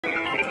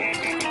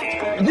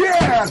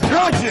Yeah,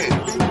 touch it.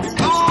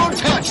 Oh,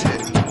 touch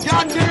it.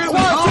 Goddamn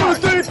hard.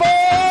 1, 2, 3, 4.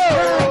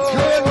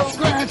 Couldn't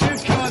scratch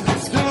it 'cause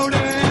it's so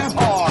damn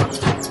hard.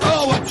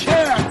 Oh, a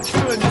cat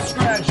couldn't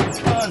scratch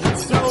it 'cause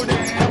it's so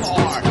damn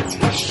hard.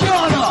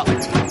 Shut up.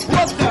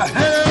 What the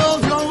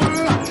hell's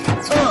going on?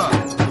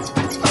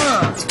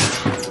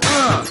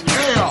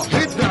 Hell,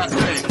 hit that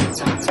thing.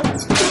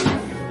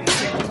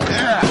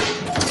 Yeah.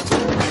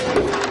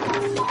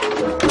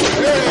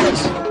 Yes.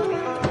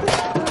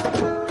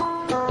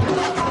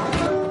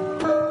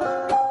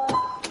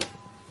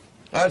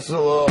 That's a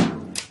little.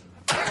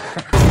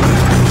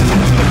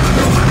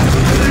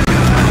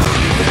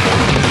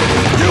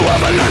 You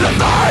haven't learned a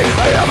thing,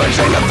 I haven't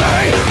seen a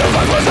thing. The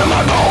fuck was in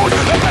my bones,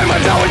 the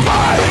payment's always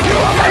mine. You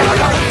haven't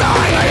learned a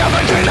thing, I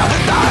haven't seen a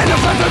thing. The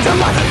fuck was in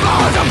my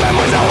bones, the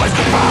payment's always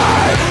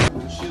mine.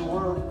 She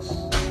works,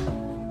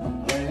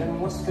 and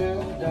we're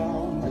still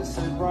down this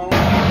road.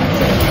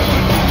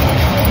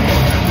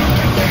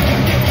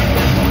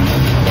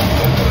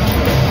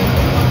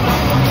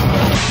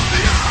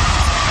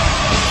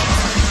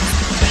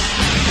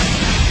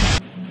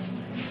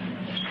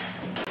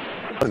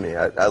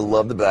 I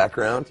love the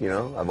background, you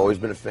know. I've always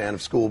been a fan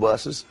of school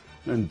buses.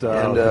 And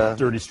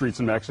dirty streets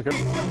in Mexico.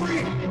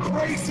 Every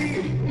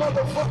crazy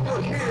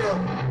motherfucker here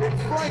in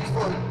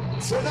Frankfurt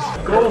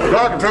tonight.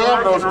 God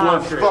damn, those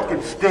gloves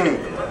fucking stink.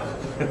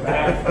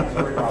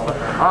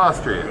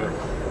 Austria.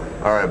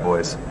 All right,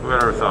 boys.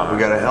 Whatever thought. We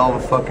got a hell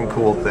of a fucking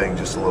cool thing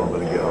just a little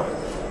bit ago.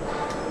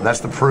 And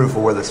that's the proof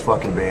of where this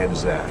fucking band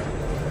is at.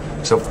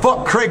 So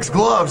fuck Craig's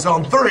gloves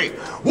on 3.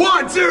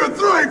 1, 2,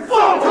 3,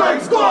 fuck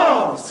Craig's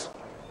gloves!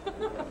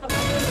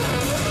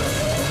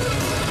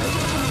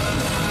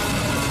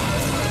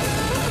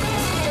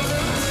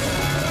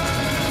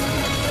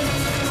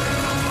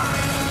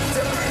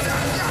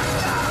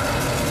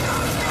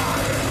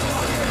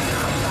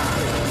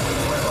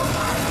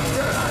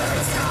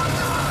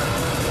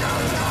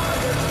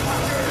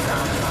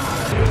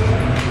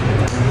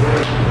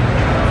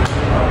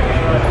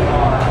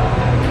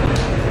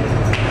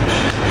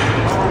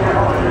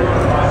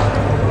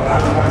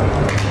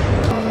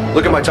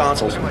 Look at my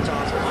tonsils.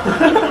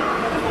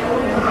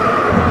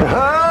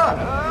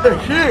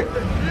 Shit.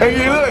 Hey,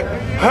 you look.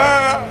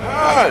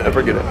 I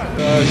forget it.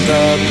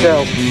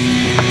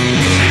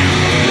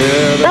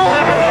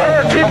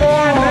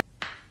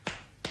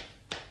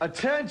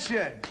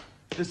 Attention!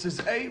 This is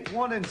 8,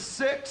 1, and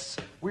 6.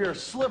 We are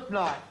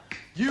Slipknot.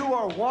 You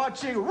are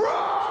watching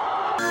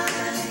Rock!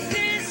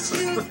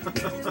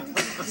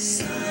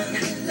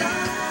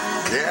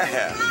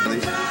 Yeah.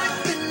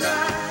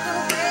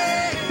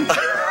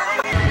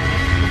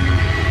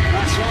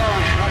 That's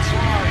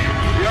why.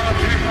 Young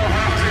people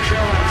have to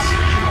kill us.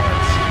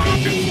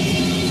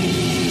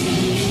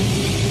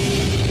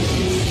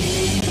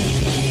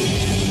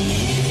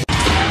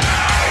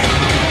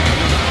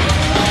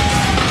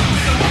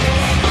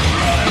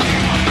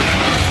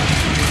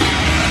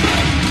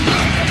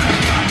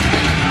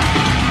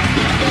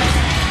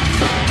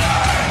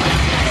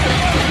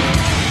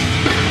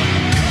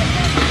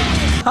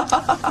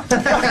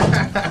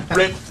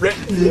 Rip.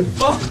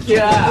 Fuck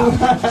yeah!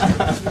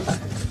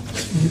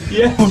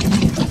 Yeah.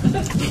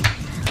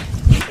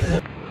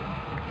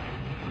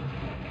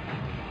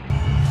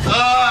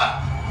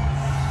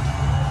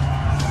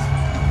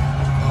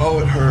 Oh,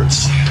 it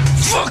hurts.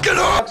 Fuck it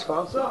up!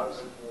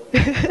 Sucks.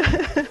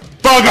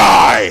 Bug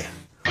eye!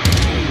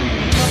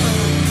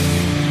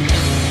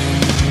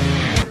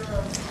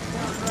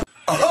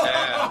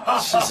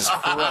 Jesus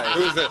Christ.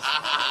 Who's this?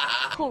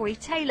 Corey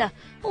Taylor,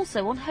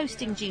 also on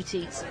hosting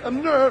duties.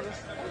 I'm nervous.